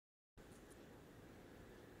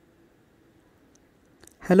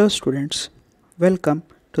Hello students, welcome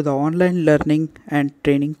to the online learning and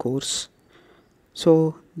training course.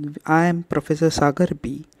 So I am Professor Sagar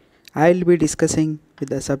B. I will be discussing with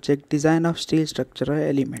the subject design of steel structural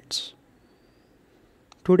elements.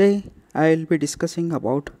 Today I will be discussing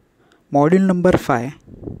about module number 5,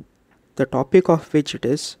 the topic of which it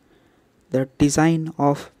is the design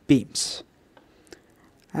of beams.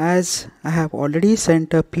 As I have already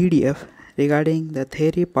sent a PDF regarding the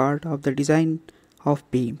theory part of the design of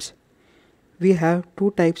beams, we have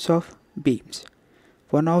two types of beams.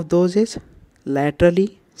 One of those is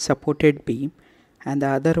laterally supported beam and the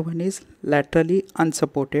other one is laterally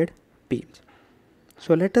unsupported beams.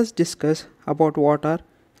 So let us discuss about what are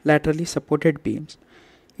laterally supported beams,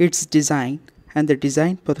 its design and the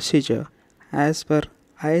design procedure as per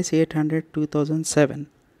IS 800-2007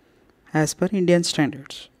 as per Indian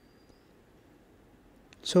standards.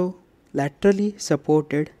 So laterally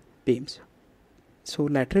supported beams. So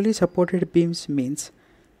laterally supported beams means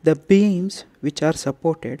the beams which are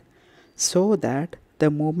supported so that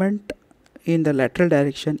the movement in the lateral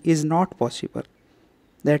direction is not possible.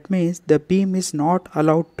 That means the beam is not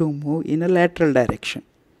allowed to move in a lateral direction.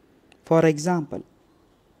 For example,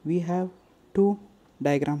 we have two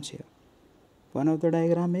diagrams here. One of the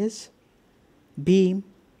diagram is beam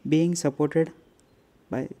being supported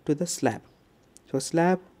to the slab. So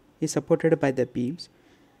slab is supported by the beams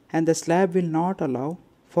and the slab will not allow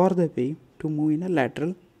for the beam to move in a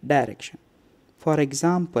lateral direction. For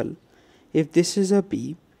example, if this is a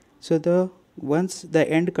beam, so once the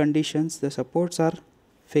end conditions, the supports are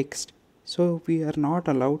fixed, so we are not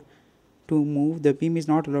allowed to move, the beam is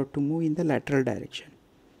not allowed to move in the lateral direction.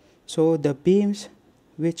 So the beams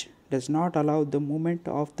which does not allow the movement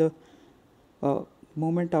of the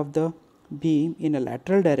beam in a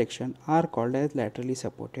lateral direction are called as laterally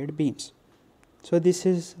supported beams. So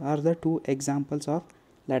these are the two examples of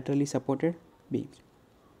laterally supported beams.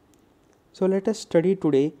 So let us study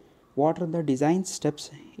today what are the design steps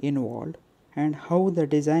involved and how the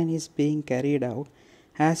design is being carried out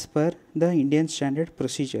as per the Indian standard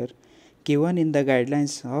procedure given in the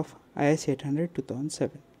guidelines of IS 800-2007.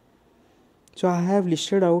 So I have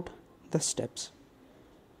listed out the steps.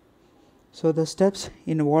 So the steps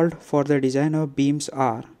involved for the design of beams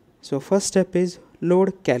are, so first step is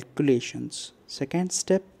load calculations. Second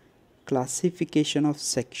step, classification of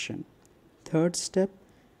section. Third step,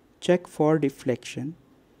 check for deflection.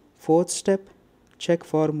 Fourth step, check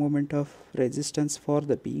for moment of resistance for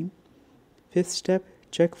the beam. Fifth step,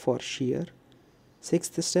 check for shear.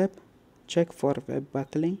 Sixth step, check for web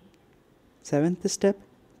buckling. Seventh step,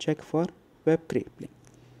 check for web crippling.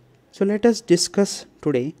 So let us discuss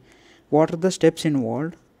today what are the steps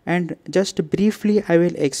involved, and just briefly I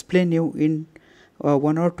will explain you in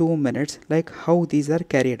 1 or 2 minutes like how these are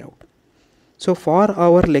carried out. So for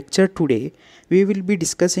our lecture today we will be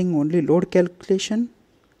discussing only load calculation,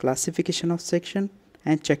 classification of section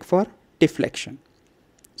and check for deflection.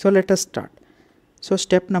 So let us start. So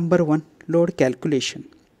step number 1, load calculation.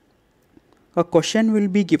 A question will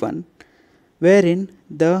be given wherein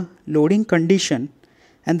the loading condition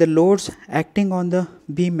and the loads acting on the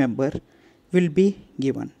beam member will be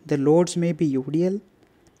given. The loads may be UDL,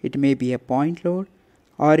 it may be a point load,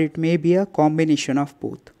 or it may be a combination of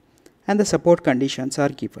both, and the support conditions are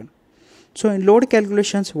given. So in load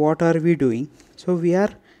calculations, what are we doing? So we are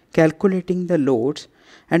calculating the loads,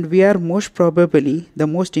 and we are most probably the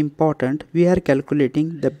most important, we are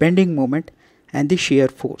calculating the bending moment and the shear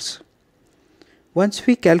force. Once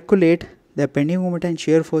we calculate the bending moment and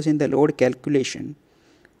shear force in the load calculation,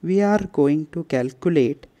 we are going to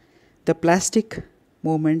calculate the plastic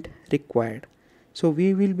moment required. So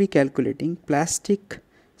we will be calculating plastic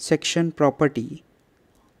section property,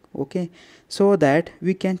 okay, so that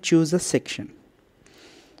we can choose a section.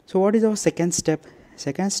 So what is our second step?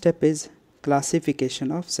 Second step is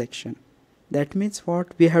classification of section. That means what?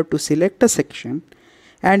 We have to select a section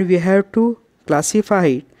and we have to classify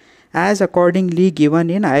it as accordingly given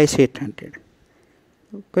in IS 800.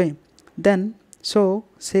 Okay, then so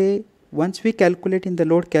say once we calculate in the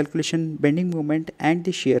load calculation bending moment and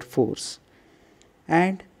the shear force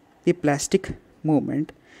and the plastic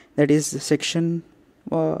movement, that is the section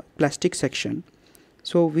plastic section,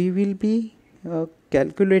 so we will be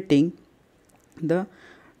calculating the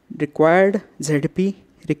required ZP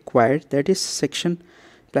required, that is section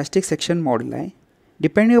plastic section moduli.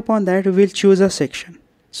 Depending upon that we will choose a section.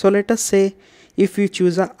 So let us say if we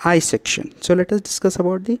choose a I section, so let us discuss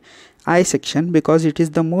about the I section because it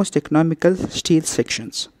is the most economical steel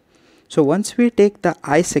sections. So once we take the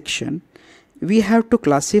I section, we have to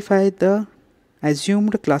classify the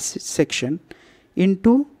assumed class section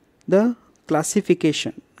into the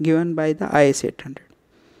classification given by the IS 800.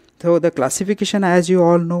 So the classification, as you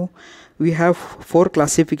all know, we have 4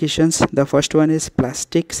 classifications. The first one is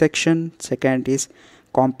plastic section, second is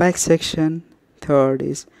compact section, third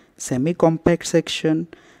is semi-compact section,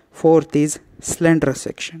 fourth is slender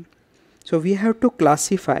section. So we have to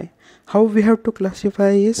classify. How we have to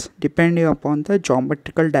classify is depending upon the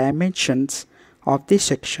geometrical dimensions of the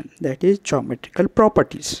section, that is geometrical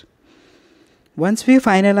properties. Once we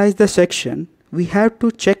finalize the section, we have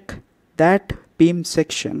to check that beam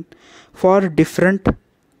section for different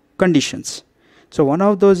conditions. So one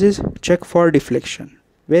of those is check for deflection,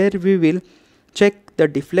 where we will check the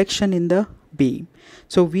deflection in the beam.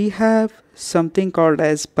 So we have something called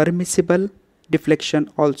as permissible deflection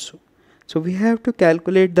also. So we have to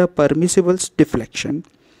calculate the permissible deflection,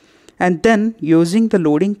 and then using the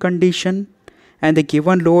loading condition and the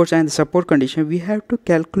given loads and the support condition, we have to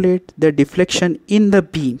calculate the deflection in the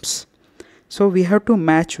beams. So we have to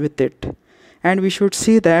match with it, and we should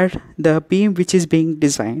see that the beam which is being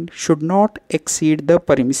designed should not exceed the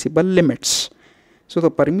permissible limits. So the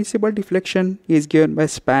permissible deflection is given by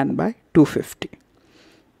span by 250.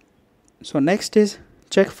 So next is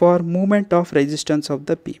check for movement of resistance of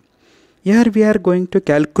the beam. Here we are going to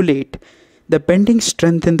calculate the bending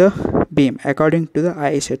strength in the beam according to the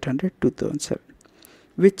IS 800 2007,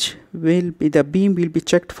 which will be the beam will be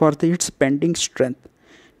checked for its bending strength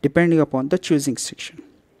depending upon the choosing section.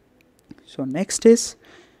 So next is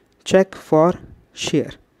check for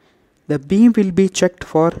shear. The beam will be checked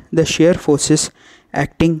for the shear forces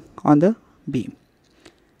acting on the beam.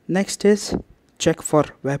 Next is check for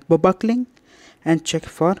web buckling and check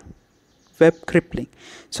for web crippling.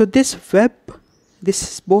 So this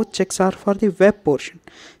both checks are for the web portion.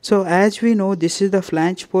 So as we know, this is the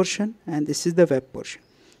flange portion and this is the web portion.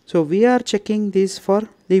 So we are checking this for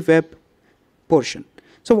the web portion.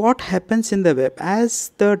 So what happens in the web,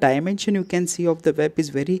 as the dimension you can see of the web is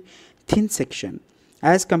very thin section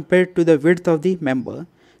as compared to the width of the member.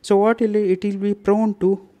 So what it will be prone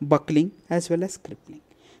to buckling as well as crippling.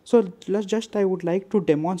 So I would like to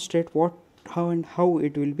demonstrate how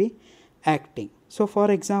it will be acting. So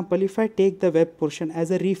for example, if I take the web portion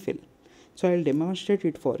as a refill, so I will demonstrate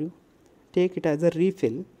it for you. Take it as a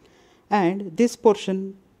refill, and this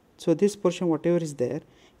portion, so this portion whatever is there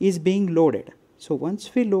is being loaded. So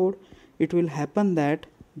once we load, it will happen that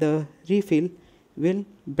the refill will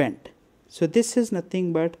bend. So this is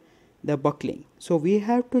nothing but the buckling. So we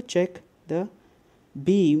have to check the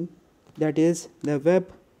beam, that is the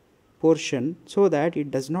web portion, so that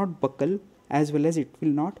it does not buckle as well as it will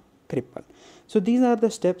not cripple. So these are the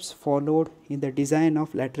steps followed in the design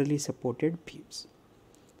of laterally supported beams.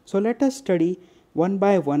 So let us study one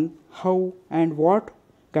by one how and what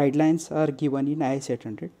guidelines are given in IS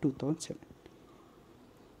 800 2007.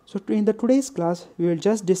 So in the today's class, we will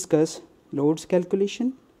just discuss loads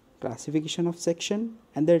calculation, classification of section,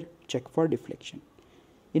 and the check for deflection.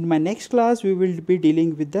 In my next class, we will be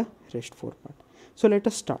dealing with the rest 4 part. So let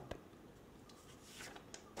us start.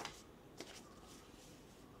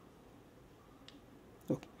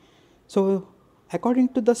 Okay. So according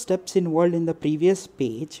to the steps involved in the previous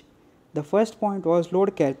page, the first point was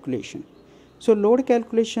load calculation. So load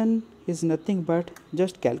calculation is nothing but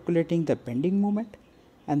just calculating the bending moment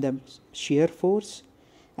and the shear force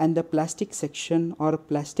and the plastic section or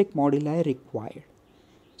plastic moduli required.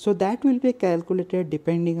 So that will be calculated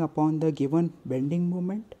depending upon the given bending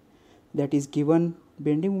moment. That is, given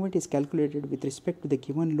bending moment is calculated with respect to the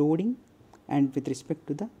given loading and with respect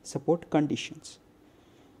to the support conditions.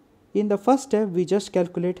 In the first step, we just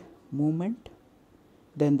calculate movement,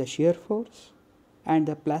 then the shear force and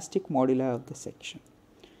the plastic moduli of the section.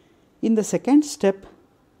 In the second step,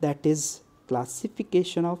 that is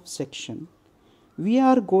classification of section, we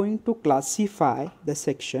are going to classify the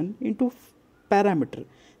section into parameter,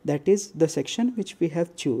 that is the section which we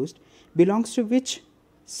have chosen belongs to which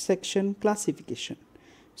section classification.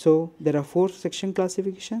 So there are 4 section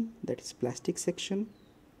classification, that is plastic section,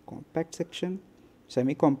 compact section,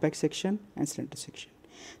 semi-compact section and slender section.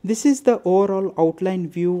 This is the overall outline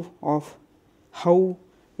view of how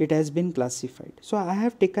it has been classified. So I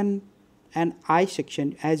have taken an I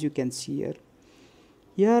section, as you can see here.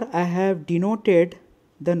 Here I have denoted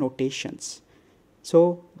the notations.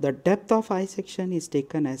 So the depth of I section is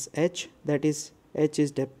taken as H, that is H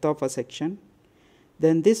is depth of a section.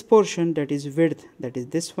 Then this portion, that is width, that is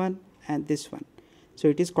this one and this one. So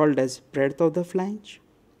it is called as breadth of the flange.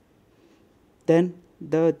 Then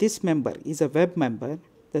this member is a web member,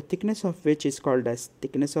 the thickness of which is called as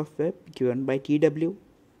thickness of web, given by TW.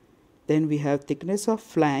 Then we have thickness of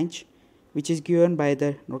flange, which is given by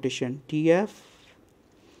the notation TF.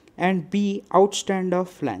 and B outstand of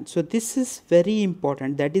flange. So this is very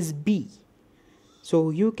important, that is B.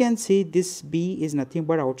 So you can see this B is nothing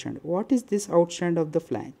but outstand. What is this outstand of the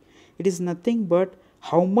flange? It is nothing but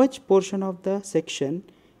how much portion of the section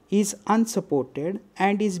is unsupported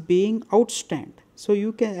and is being outstand. So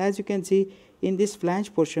you can, as you can see in this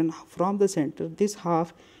flange portion from the center, this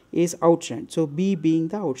half is outstand. So B being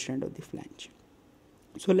the outstand of the flange.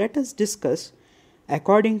 So let us discuss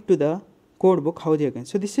according to the code book how they are going.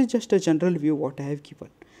 So this is just a general view what I have given.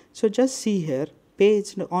 So just see here,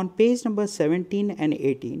 on page number 17 and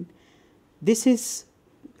 18, this is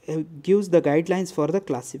gives the guidelines for the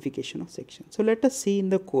classification of section. So let us see in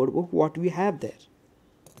the code book what we have there.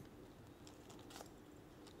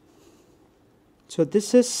 So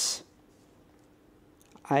this is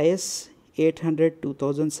IS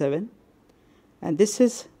 800-2007, and this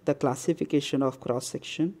is the classification of cross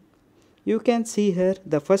section. You can see here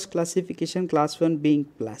the first classification, class 1 being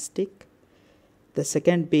plastic, the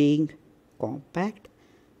second being compact,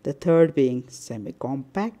 the third being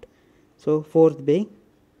semi-compact, so fourth being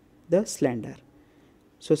the slender.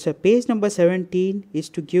 So page number 17 is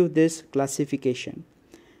to give this classification.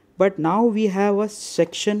 But now we have a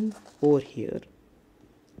section over here.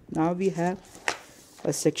 Now we have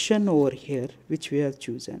a section over here which we have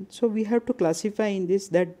chosen. So we have to classify in this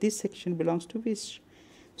that this section belongs to which.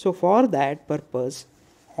 So for that purpose,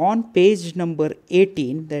 on page number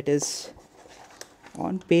 18, that is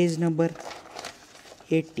on page number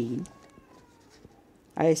 18,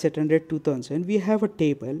 IS 800-2007, we have a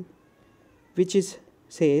table which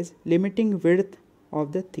says limiting width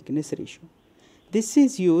of the thickness ratio. This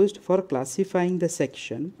is used for classifying the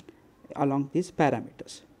section along these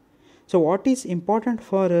parameters. So what is important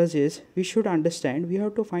for us is we should understand, we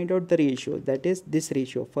have to find out the ratio, that is this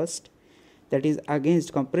ratio first, that is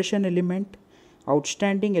against compression element,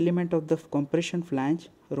 outstanding element of the compression flange,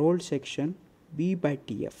 rolled section, B by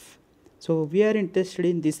TF. So we are interested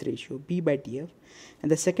in this ratio, B by TF.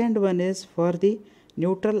 And the second one is for the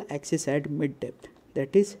neutral axis at mid depth,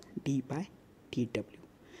 that is D by TW.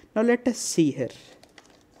 Now let us see here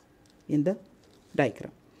in the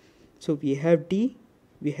diagram. So we have D,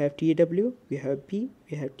 we have TW, we have B,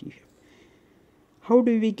 we have TF. How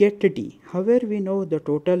do we get to D? However, we know the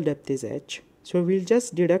total depth is H. So we'll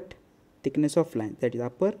just deduct thickness of flange, that is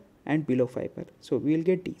upper and below fiber. So we will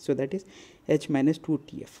get D. So that is H minus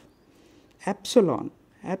 2TF. Epsilon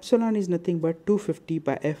is nothing but 250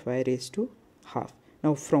 by Fy raised to half.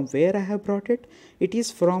 Now from where I have brought it? It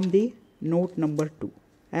is from the note number 2.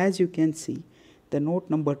 As you can see, the note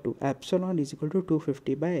number 2, epsilon is equal to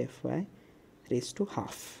 250 by Fy raised to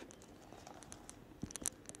half.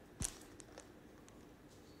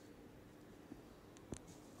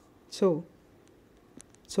 So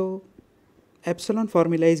epsilon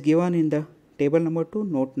formula is given in the table number 2,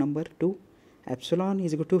 note number 2. Epsilon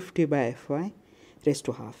is equal to 250 by Fy raised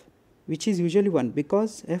to half, which is usually 1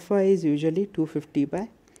 because Fy is usually 250 by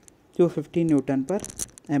 250 Newton per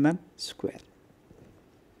mm square.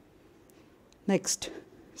 Next,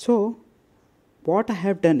 so what I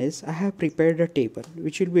have done is I have prepared a table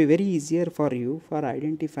which will be very easier for you for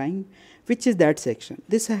identifying which is that section.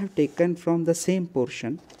 This I have taken from the same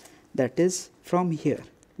portion, that is from here,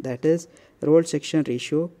 that is rolled section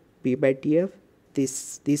ratio B by TF,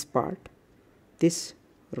 this part, this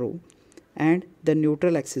row, and the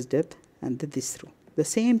neutral axis depth and this row. The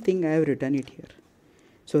same thing I have written it here.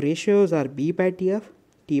 So ratios are B by TF,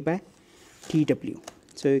 T by TW.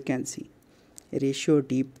 So you can see ratio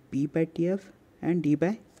D B by TF and D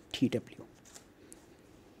by TW.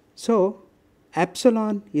 So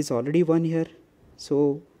epsilon is already 1 here.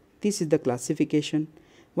 So this is the classification.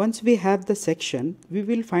 Once we have the section, we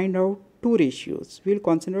will find out two ratios. We will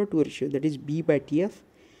consider two ratios, that is B by TF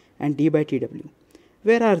and D by TW.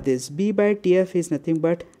 Where are these? B by TF is nothing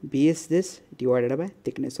but B is this divided by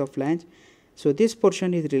thickness of flange. So this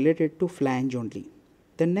portion is related to flange only.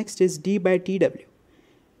 Then next is D by TW,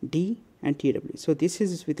 D and TW. So this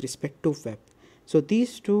is with respect to web. So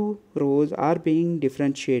these two rows are being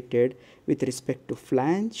differentiated with respect to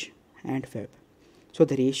flange and web. So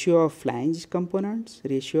the ratio of flange components,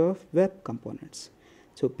 ratio of web components.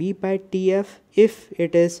 So B by TF, if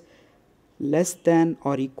it is less than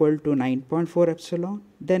or equal to 9.4 epsilon,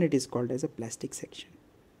 then it is called as a plastic section.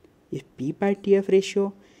 If B by TF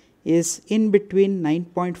ratio is in between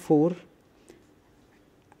 9.4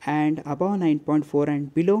 and above 9.4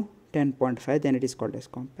 and below 10.5, then it is called as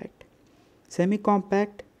compact.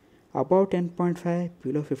 Semi-compact, above 10.5,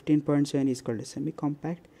 below 15.7 is called as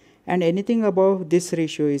semi-compact, and anything above this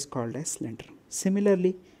ratio is called as slender.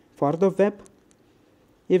 Similarly, for the web,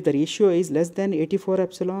 if the ratio is less than 84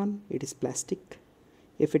 epsilon, it is plastic.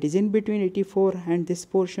 If it is in between 84 and this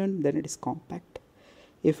portion, then it is compact.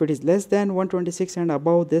 If it is less than 126 and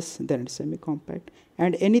above this, then it's semi-compact,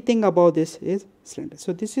 and anything above this is slender.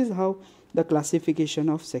 So this is how the classification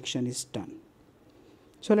of section is done.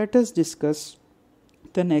 So let us discuss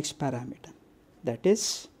the next parameter, that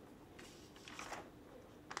is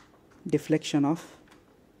deflection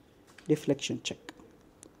check.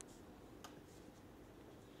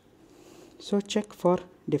 So check for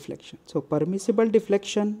deflection. So permissible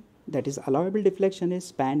deflection, that is allowable deflection, is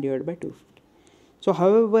span divided by 250. So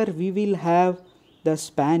however we will have the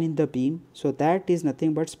span in the beam, so that is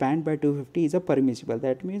nothing but span by 250 is a permissible.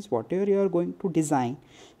 That means whatever you are going to design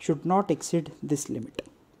should not exceed this limit.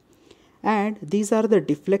 And these are the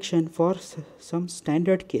deflection for some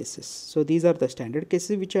standard cases. So these are the standard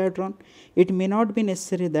cases which I have drawn. It may not be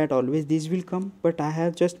necessary that always these will come, but I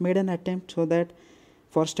have just made an attempt so that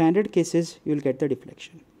for standard cases you will get the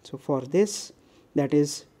deflection. So for this, that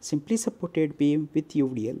is simply supported beam with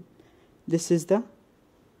UDL, this is the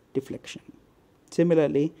deflection.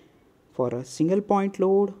 Similarly, for a single point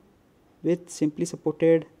load with simply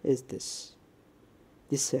supported is this.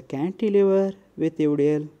 This cantilever with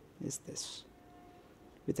UDL is this.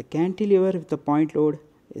 With a cantilever with a point load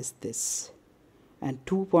is this. And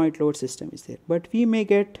 2-point load system is there. But we may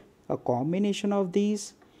get a combination of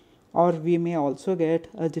these, or we may also get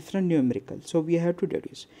a different numerical. So we have to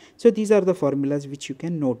deduce. So these are the formulas which you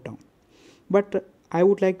can note down. But I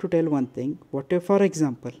would like to tell one thing. Whatever, for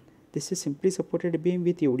example, this is simply supported beam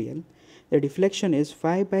with UDL. The deflection is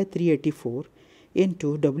 5 by 384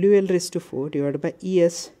 into WL raised to 4 divided by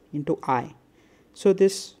ES into I. So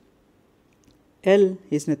this L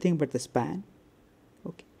is nothing but the span.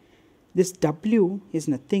 Okay. This W is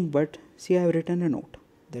nothing but, see, I have written a note.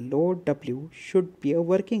 The load W should be a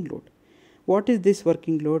working load. What is this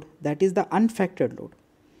working load? That is the unfactored load.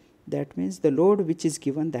 That means the load which is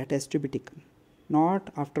given, that has to be taken, not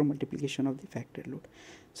after multiplication of the factored load.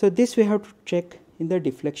 So this we have to check in the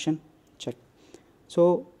deflection check.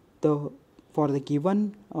 So for the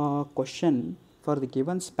given question, for the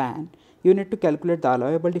given span, you need to calculate the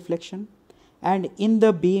allowable deflection, and in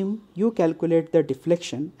the beam you calculate the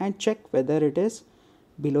deflection and check whether it is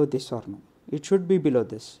below this or no. It should be below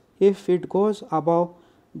this. If it goes above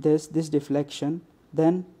this deflection,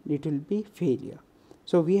 then it will be failure.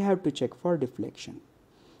 So we have to check for deflection.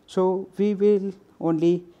 So we will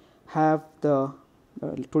only have the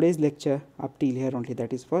today's lecture up till here only,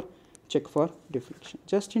 that is for check for deflection.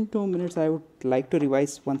 Just in 2 minutes I would like to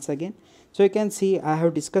revise once again. So you can see I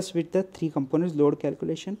have discussed with the 3 components: load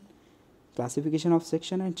calculation, classification of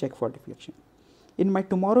section, and check for deflection. In my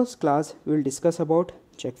tomorrow's class we will discuss about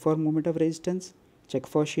check for moment of resistance, check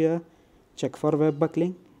for shear, check for web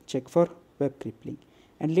buckling, check for web crippling,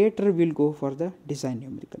 and later we will go for the design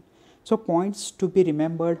numerical. So points to be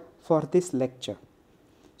remembered for this lecture.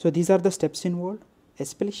 So these are the steps involved,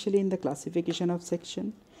 especially in the classification of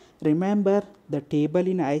section. Remember the table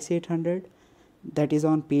in IS 800, that is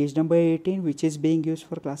on page number 18, which is being used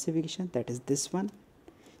for classification, that is this one.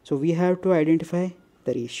 So we have to identify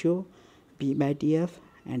the ratio B by TF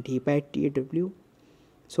and D by TW.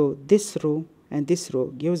 So this row and this row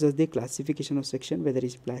gives us the classification of section, whether it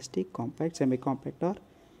is plastic, compact, semi-compact, or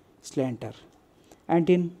slender. And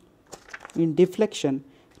in deflection,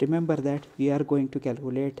 remember that we are going to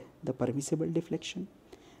calculate the permissible deflection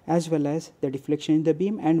as well as the deflection in the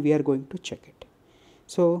beam, and we are going to check it.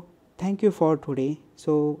 So thank you for today.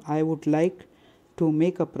 So I would like to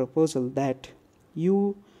make a proposal that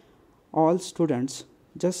you all students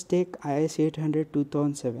just take IS 800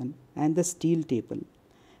 2007 and the steel table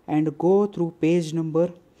and go through page number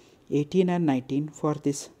 18 and 19 for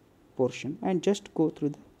this portion and just go through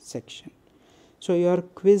the section. So your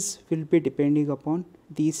quiz will be depending upon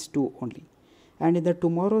these 2 only. And in the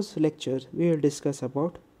tomorrow's lecture, we will discuss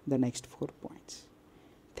about the next 4 points.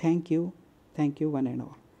 Thank you one and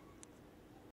all.